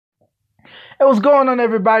Hey, what's going on,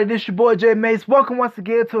 everybody? This is your boy Jay Mace. Welcome once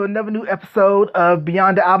again to another new episode of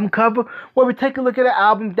Beyond the Album Cover, where we take a look at an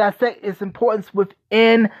album, dissect its importance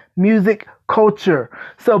within music culture.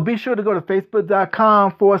 So be sure to go to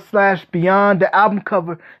facebook.com/Beyond the Album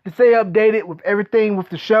Cover to stay updated with everything with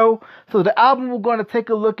the show. So the album we're going to take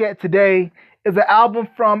a look at today is an album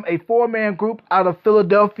from a four-man group out of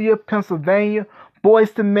Philadelphia, Pennsylvania,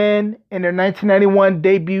 Boyz II Men, in their 1991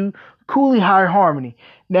 debut, Cooley High Harmony.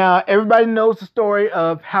 Now, everybody knows the story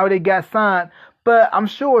of how they got signed, but I'm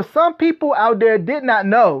sure some people out there did not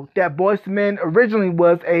know that Boyz II Men originally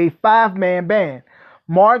was a five-man band.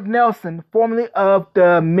 Mark Nelson, formerly of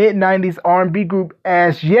the mid-90s R&B group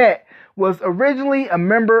As Yet, was originally a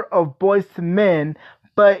member of Boyz II Men,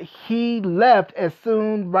 but he left as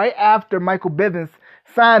soon right after Michael Bivins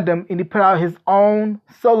signed him, and he put out his own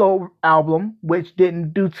solo album, which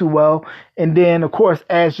didn't do too well. And then, of course,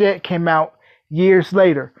 As Yet came out years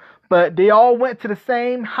later. But they all went to the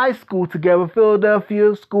same high school together,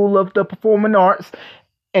 Philadelphia School of the Performing Arts.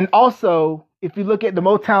 And also, if you look at the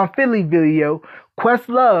Motown Philly video,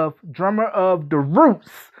 Questlove, drummer of The Roots,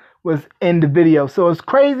 was in the video. So it's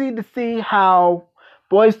crazy to see how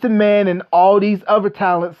Boyz II Men and all these other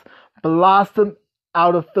talents blossomed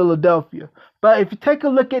out of Philadelphia. But if you take a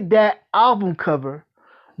look at that album cover,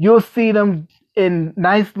 you'll see them in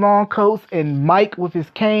nice long coats and Mike with his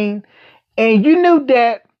cane. And you knew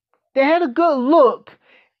that they had a good look,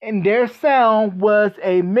 and their sound was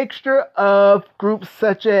a mixture of groups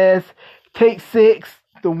such as Take Six,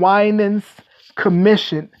 The Winans,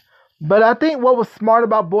 Commission. But I think what was smart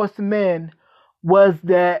about Boyz II Men was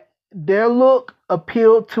that their look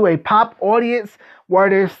appealed to a pop audience, where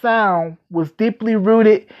their sound was deeply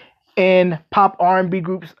rooted in pop R&B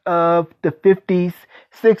groups of the 50s,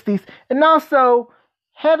 60s, and also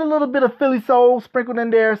had a little bit of Philly soul sprinkled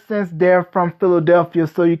in there since they're from Philadelphia,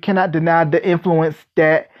 so you cannot deny the influence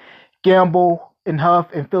that Gamble and Huff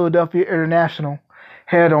and Philadelphia International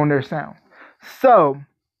had on their sound. So,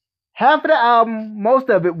 half of the album, most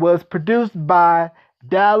of it, was produced by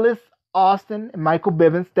Dallas Austin and Michael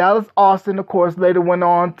Bivins. Dallas Austin, of course, later went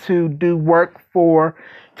on to do work for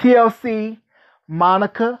TLC,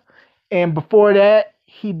 Monica, and before that,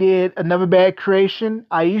 he did Another Bad Creation,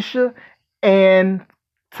 Aisha, and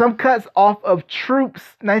some cuts off of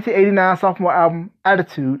Troop's 1989 sophomore album,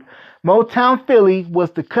 Attitude. Motown Philly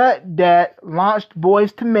was the cut that launched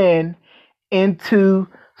Boyz II Men into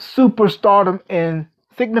superstardom and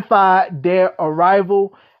signified their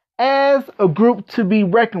arrival as a group to be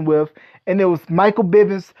reckoned with. And it was Michael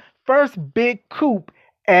Bivins' first big coup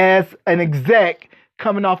as an exec,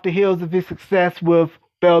 coming off the heels of his success with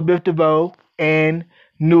Belle Biv DeVoe and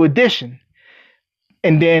New Edition.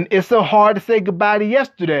 And then It's So Hard to Say Goodbye to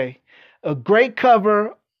Yesterday, a great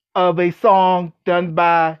cover of a song done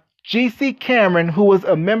by G.C. Cameron, who was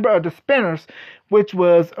a member of the Spinners, which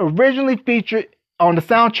was originally featured on the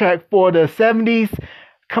soundtrack for the 70s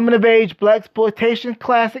coming-of-age blaxploitation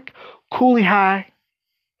classic Cooley High,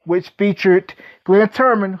 which featured Glenn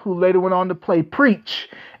Turman, who later went on to play Preach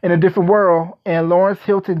in A Different World, and Lawrence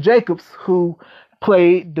Hilton Jacobs, who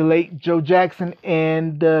played the late Joe Jackson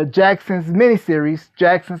in the Jacksons miniseries,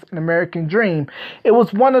 Jackson's An American Dream. It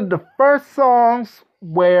was one of the first songs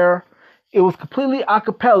where it was completely a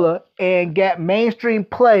cappella and got mainstream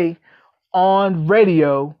play on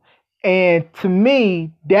radio. And to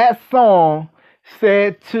me, that song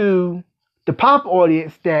said to the pop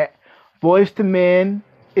audience that Boyz II Men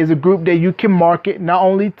is a group that you can market not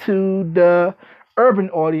only to the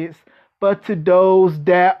urban audience, but to those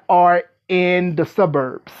that are in the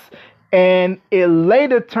suburbs. And it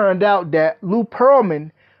later turned out that Lou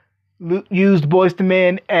Pearlman used Boyz II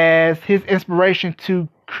Men as his inspiration to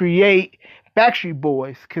create Backstreet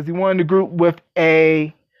Boys, because he wanted a group with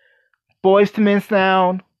a Boyz II Men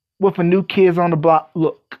sound with a New Kids on the Block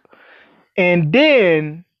look. And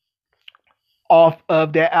then off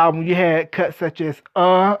of that album, you had cuts such as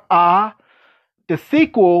the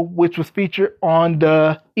sequel, which was featured on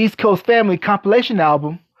the East Coast Family compilation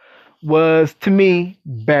album, was, to me,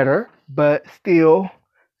 better, but still,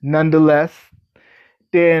 nonetheless.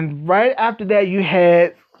 Then right after that, you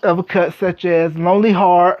had other cuts such as Lonely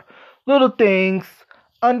Heart, Little Things,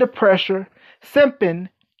 Under Pressure, Simpin'.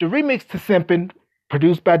 The remix to Simpin',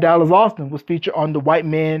 produced by Dallas Austin, was featured on the White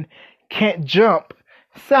Man Can't Jump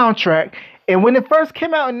soundtrack. And when it first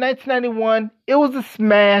came out in 1991, it was a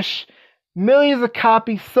smash, millions of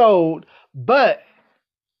copies sold, but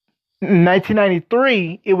in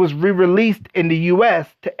 1993, it was re-released in the U.S.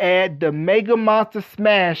 to add the Mega Monster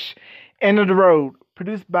Smash End of the Road,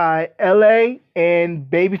 produced by L.A. and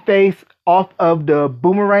Babyface off of the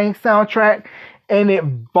Boomerang soundtrack. and it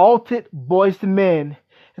vaulted Boyz II Men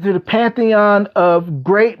into the pantheon of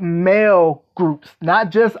great male groups,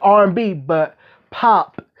 not just R&B, but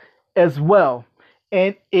pop as well.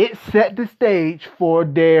 And it set the stage for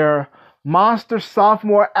their Monster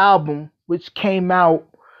sophomore album, which came out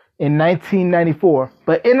in 1994.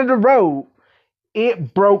 But End of the Road,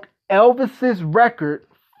 it broke Elvis's record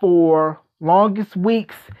for longest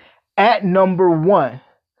weeks at number 1.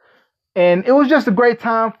 And it was just a great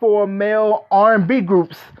time for male R&B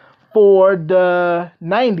groups for the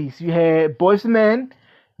 90s. You had Boyz II Men,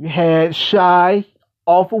 you had Shy,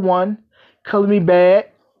 All for One, Color Me Badd,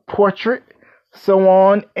 Portrait, so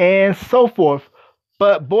on and so forth.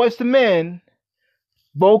 But Boyz II Men,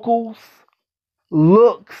 vocals,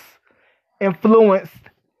 looks, influenced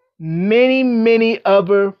many, many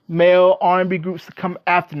other male R&B groups to come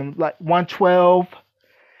after them, like 112,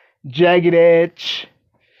 Jagged Edge,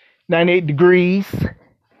 98 Degrees,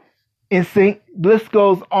 NSYNC. The list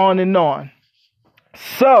goes on and on.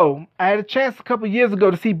 So, I had a chance a couple years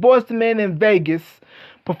ago to see Boyz II Men in Vegas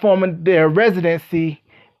performing their residency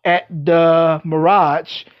at the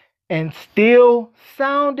Mirage, and still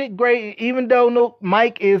sounded great. Even though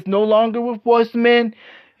Mike is no longer with Boyz II Men,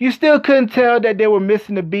 you still couldn't tell that they were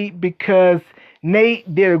missing a beat, because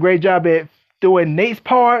Nate did a great job at doing Nate's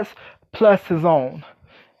parts plus his own.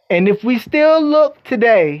 And if we still look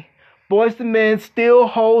today, Boyz II Men still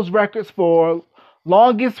holds records for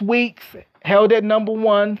longest weeks, held at number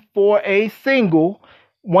 1 for a single.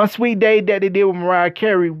 One Sweet Day that they did with Mariah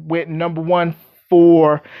Carey went number 1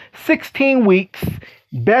 for 16 weeks.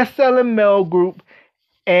 Best-selling male group.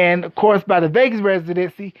 And, of course, by the Vegas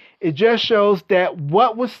residency, it just shows that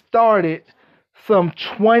what was started some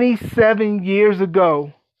 27 years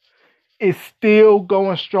ago is still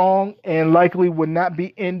going strong and likely will not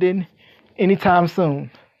be ending anytime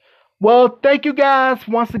soon. Well, thank you guys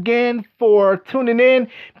once again for tuning in.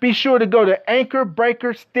 Be sure to go to Anchor,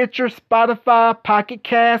 Breaker, Stitcher, Spotify, Pocket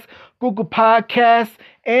Cast, Google Podcasts,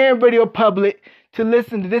 and Radio Public to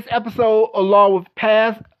listen to this episode along with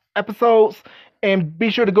past episodes. And be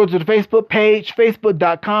sure to go to the Facebook page,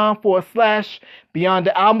 facebook.com/Beyond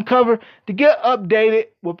the Album Cover, to get updated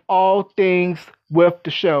with all things with the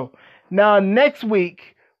show. Now, next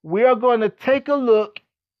week, we are going to take a look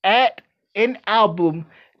at an album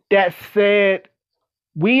that said,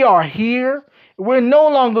 we are here. We're no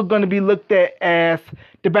longer going to be looked at as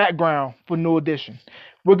the background for New Edition.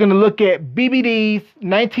 We're going to look at BBD's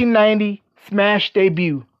 1990 smash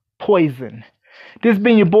debut, Poison. This has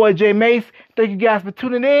been your boy, Jay Mace. Thank you guys for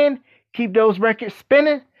tuning in. Keep those records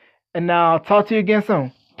spinning. And I'll talk to you again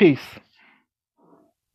soon. Peace.